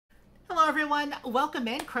everyone, welcome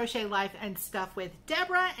in Crochet Life and Stuff with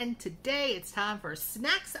Deborah, and today it's time for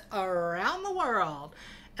snacks around the world.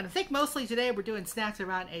 And I think mostly today we're doing snacks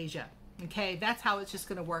around Asia. Okay, that's how it's just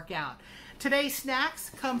going to work out. Today's snacks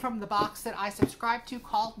come from the box that I subscribe to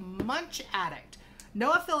called Munch Addict.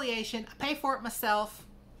 No affiliation, I pay for it myself.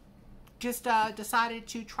 Just decided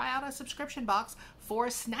to try out a subscription box for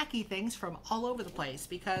snacky things from all over the place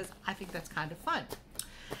because I think that's kind of fun.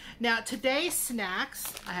 Now today's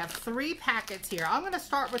snacks, I have 3 packets here. I'm going to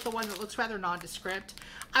start with the one that looks rather nondescript.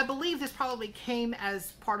 I believe this probably came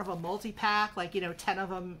as part of a multi-pack, like 10 of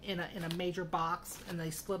them in a major box, and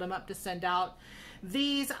they split them up to send out.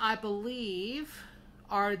 These, I believe,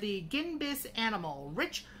 are the Ginbis Animal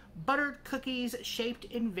Rich Buttered Cookies shaped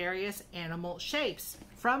in various animal shapes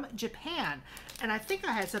from Japan. And I think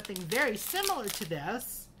I had something very similar to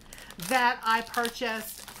this that I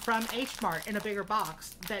purchased from H Mart in a bigger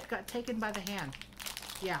box that got taken by the hand.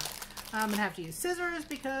 Yeah, I'm gonna have to use scissors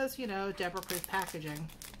because, Deborah-proof packaging.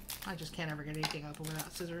 I just can't ever get anything open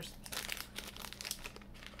without scissors.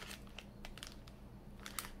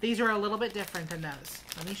 These are a little bit different than those.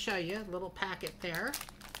 Let me show you a little packet there.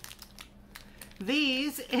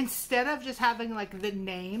 These, instead of just having like the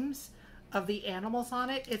names of the animals on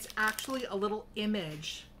it, it's actually a little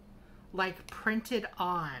image like printed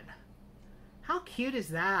on. How cute is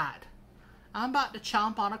that? I'm about to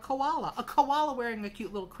chomp on a koala. A koala wearing a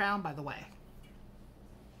cute little crown, by the way.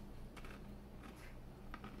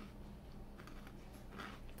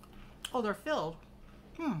 Oh, they're filled.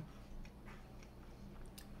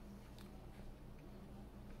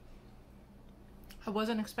 I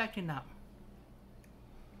wasn't expecting that.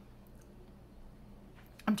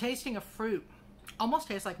 I'm tasting a fruit. Almost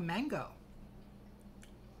tastes like mango.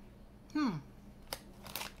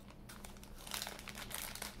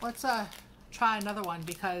 Let's try another one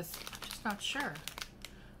because I'm just not sure.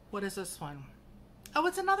 What is this one? Oh,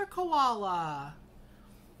 it's another koala.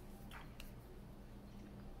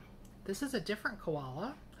 This is a different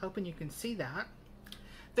koala. Hoping you can see that.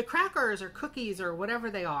 The crackers or cookies or whatever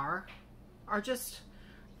they are just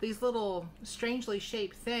these little strangely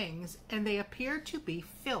shaped things, and they appear to be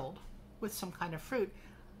filled with some kind of fruit.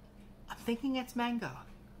 I'm thinking it's mango.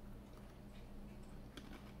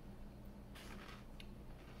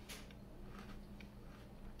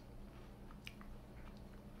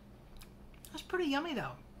 That's pretty yummy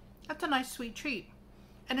though. That's a nice sweet treat.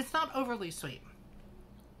 And it's not overly sweet.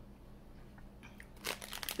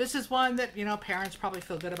 This is one that, parents probably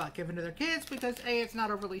feel good about giving to their kids because A, it's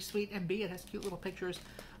not overly sweet, and B, it has cute little pictures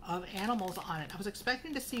of animals on it. I was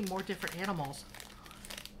expecting to see more different animals.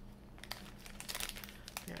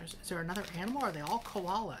 Is there another animal, or are they all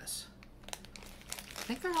koalas? I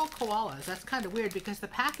think they're all koalas. That's kind of weird because the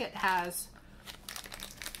packet has,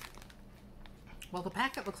 well, the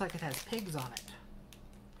packet looks like it has pigs on it.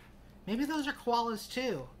 Maybe those are koalas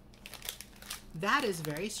too. That is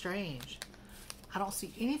very strange. I don't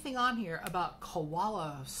see anything on here about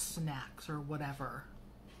koala snacks or whatever.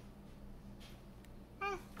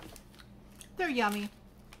 They're yummy.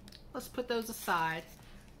 Let's put those aside.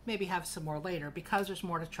 Maybe have some more later because there's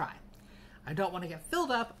more to try. I don't want to get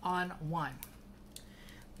filled up on one.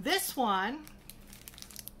 This one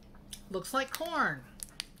looks like corn.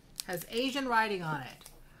 Has Asian writing on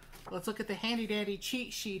it. Let's look at the handy dandy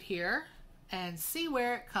cheat sheet here and see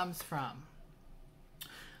where it comes from.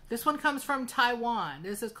 This one comes from Taiwan.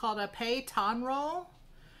 This is called a Pei Tan Roll.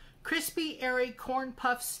 Crispy, airy corn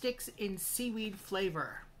puff sticks in seaweed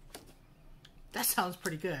flavor. That sounds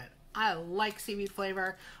pretty good. I like seaweed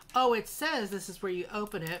flavor. Oh, it says this is where you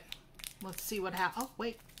open it. Let's see what happens. Oh,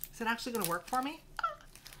 wait. Is it actually going to work for me?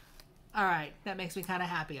 All right. That makes me kind of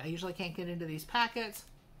happy. I usually can't get into these packets.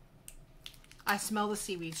 I smell the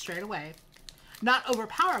seaweed straight away. Not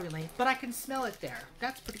overpoweringly, but I can smell it there.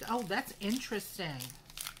 That's pretty. Oh, that's interesting.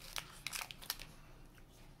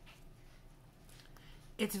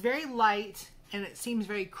 It's very light and it seems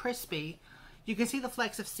very crispy. You can see the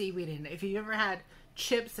flecks of seaweed in it. If you've ever had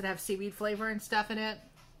chips that have seaweed flavor and stuff in it,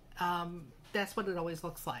 that's what it always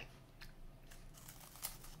looks like.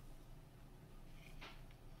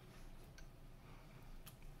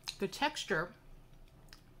 The texture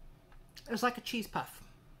is like a cheese puff.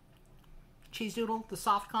 Cheese doodle, the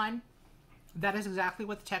soft kind. That is exactly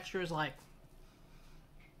what the texture is like.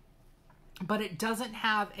 But it doesn't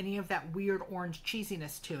have any of that weird orange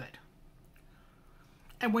cheesiness to it.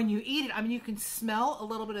 And when you eat it, you can smell a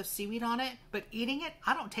little bit of seaweed on it, but eating it,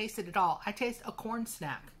 I don't taste it at all. I taste a corn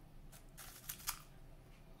snack.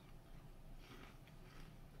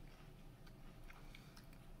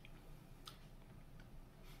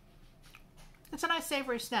 It's a nice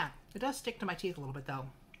savory snack. It does stick to my teeth a little bit though.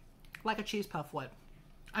 like a cheese puff would.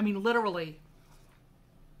 I mean, literally,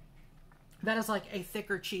 that is like a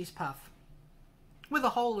thicker cheese puff with a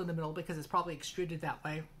hole in the middle because it's probably extruded that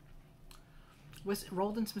way. Was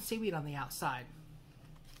rolled in some seaweed on the outside.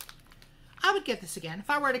 I would get this again. If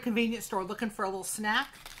I were at a convenience store looking for a little snack,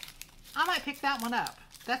 I might pick that one up.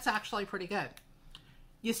 That's actually pretty good.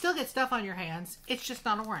 You still get stuff on your hands. It's just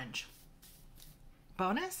not orange.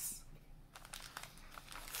 Bonus.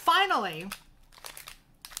 Finally,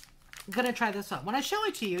 I'm going to try this one. When I show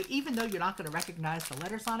it to you, even though you're not going to recognize the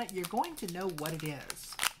letters on it, you're going to know what it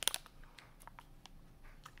is.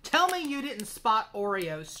 Tell me you didn't spot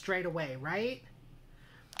Oreos straight away, right?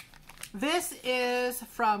 This is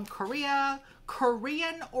from Korea,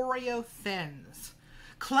 Korean Oreo Thins.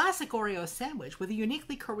 Classic Oreo sandwich with a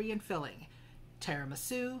uniquely Korean filling.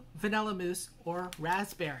 Tiramisu, vanilla mousse, or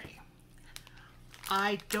raspberry.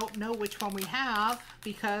 I don't know which one we have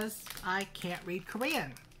because I can't read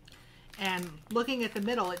Korean. And looking at the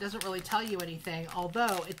middle, it doesn't really tell you anything,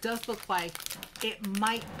 although it does look like it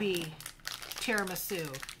might be tiramisu.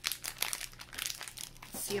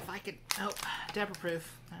 Let's see if I can, oh, Debra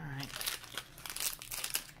proof. All right.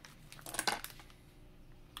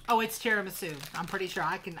 Oh, it's tiramisu. I'm pretty sure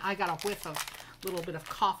I got a whiff of a little bit of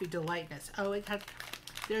coffee delightness. Oh,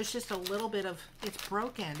 there's just a little bit of, it's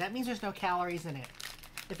broken. That means there's no calories in it.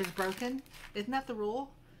 If it's broken, isn't that the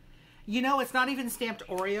rule? You know, it's not even stamped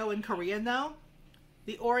Oreo in Korean, though.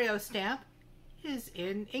 The Oreo stamp is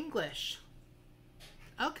in English.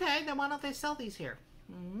 Okay, then why don't they sell these here?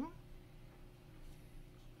 Mm-hmm.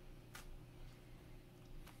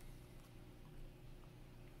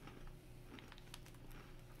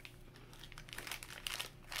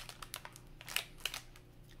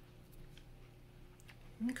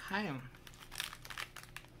 Okay.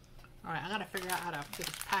 All right, I gotta figure out how to get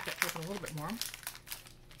this packet open a little bit more.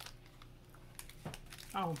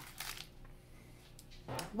 Oh.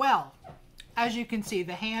 Well, as you can see,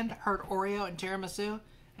 the hand heard Oreo and tiramisu,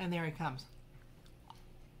 and there he comes.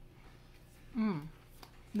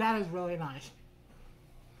 That is really nice.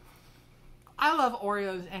 I love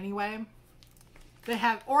Oreos anyway.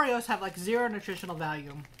 Oreos have like zero nutritional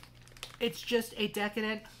value. It's just a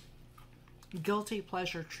decadent, guilty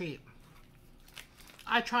pleasure treat.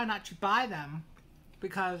 I try not to buy them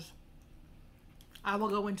because I will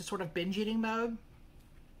go into sort of binge eating mode.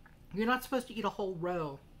 You're not supposed to eat a whole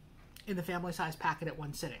row in the family size packet at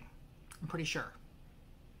one sitting. I'm pretty sure.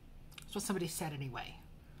 That's what somebody said anyway.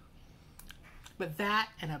 But that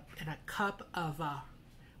and a cup of,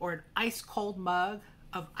 or an ice cold mug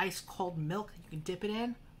of ice cold milk you can dip it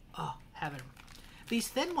in. Oh, heaven. These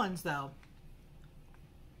thin ones though,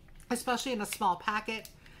 especially in a small packet,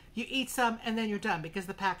 you eat some and then you're done because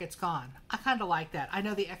the packet's gone. I kind of like that. I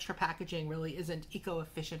know the extra packaging really isn't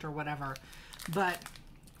eco-efficient or whatever, but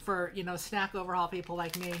for, you know, snack overhaul people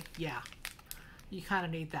like me, yeah, you kind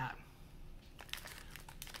of need that.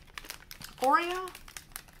 Oreo,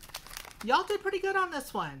 y'all did pretty good on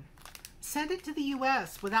this one. Send it to the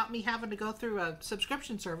US without me having to go through a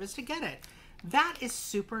subscription service to get it. That is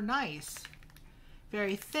super nice.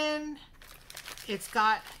 Very thin. It's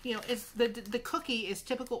got, you know, it's the cookie is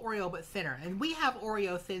typical Oreo but thinner. And we have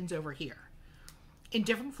Oreo Thins over here in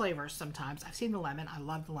different flavors sometimes. I've seen the lemon. I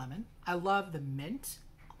love the lemon. I love the mint.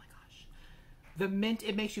 Oh my gosh. The mint,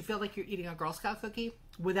 it makes you feel like you're eating a Girl Scout cookie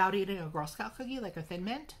without eating a Girl Scout cookie, like a Thin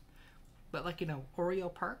Mint. But like, you know,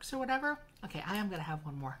 Oreo Perks or whatever. Okay, I am going to have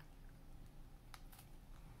one more.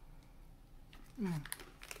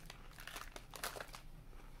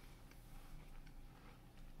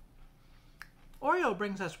 Oreo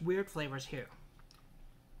brings us weird flavors here.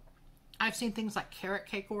 I've seen things like carrot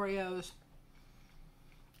cake Oreos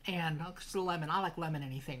and the lemon. I like lemon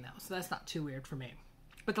anything though, so that's not too weird for me.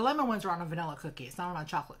 But the lemon ones are on a vanilla cookie. It's not on a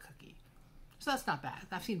chocolate cookie. So that's not bad.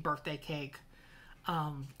 I've seen birthday cake,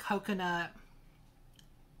 coconut.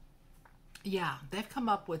 Yeah, they've come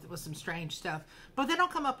up with some strange stuff. But they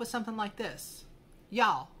don't come up with something like this.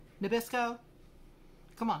 Y'all, Nabisco,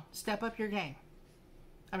 come on, step up your game.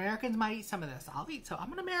 Americans might eat some of this. I'll eat, so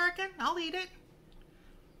I'm an American. I'll eat it.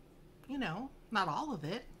 You know, not all of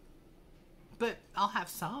it, but I'll have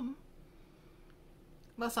some.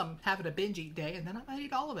 Unless I'm having a binge eat day, and then I might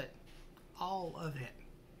eat all of it. All of it.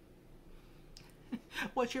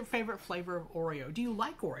 What's your favorite flavor of Oreo? Do you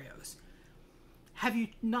like Oreos? Have you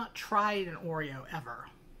not tried an Oreo ever?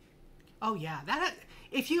 Oh yeah,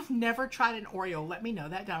 if you've never tried an Oreo, let me know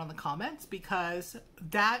that down in the comments because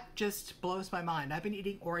that just blows my mind. I've been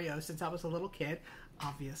eating Oreos since I was a little kid.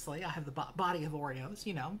 Obviously, I have the body of Oreos,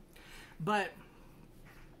 you know. But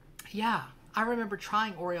yeah, I remember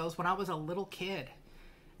trying Oreos when I was a little kid.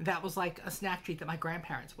 that was like a snack treat that my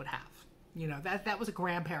grandparents would have. You know, that was a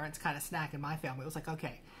grandparents kind of snack in my family. It was like,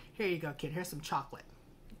 okay, here you go, kid. Here's some chocolate.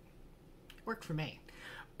 Worked for me.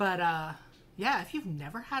 But yeah, if you've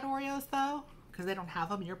never had Oreos though, because they don't have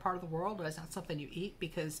them in your part of the world, or it's not something you eat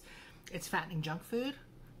because it's fattening junk food,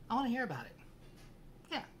 I want to hear about it.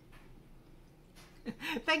 Yeah.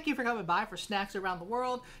 Thank you for coming by for Snacks Around the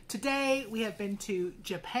World. Today we have been to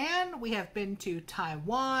Japan, we have been to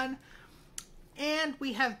Taiwan, and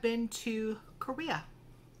we have been to Korea.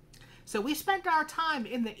 So we spent our time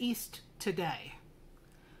in the East today.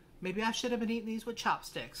 Maybe I should have been eating these with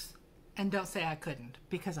chopsticks. And don't say I couldn't,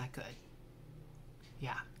 because I could.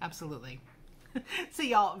 Yeah, absolutely. See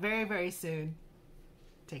y'all very, very soon.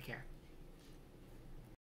 Take care.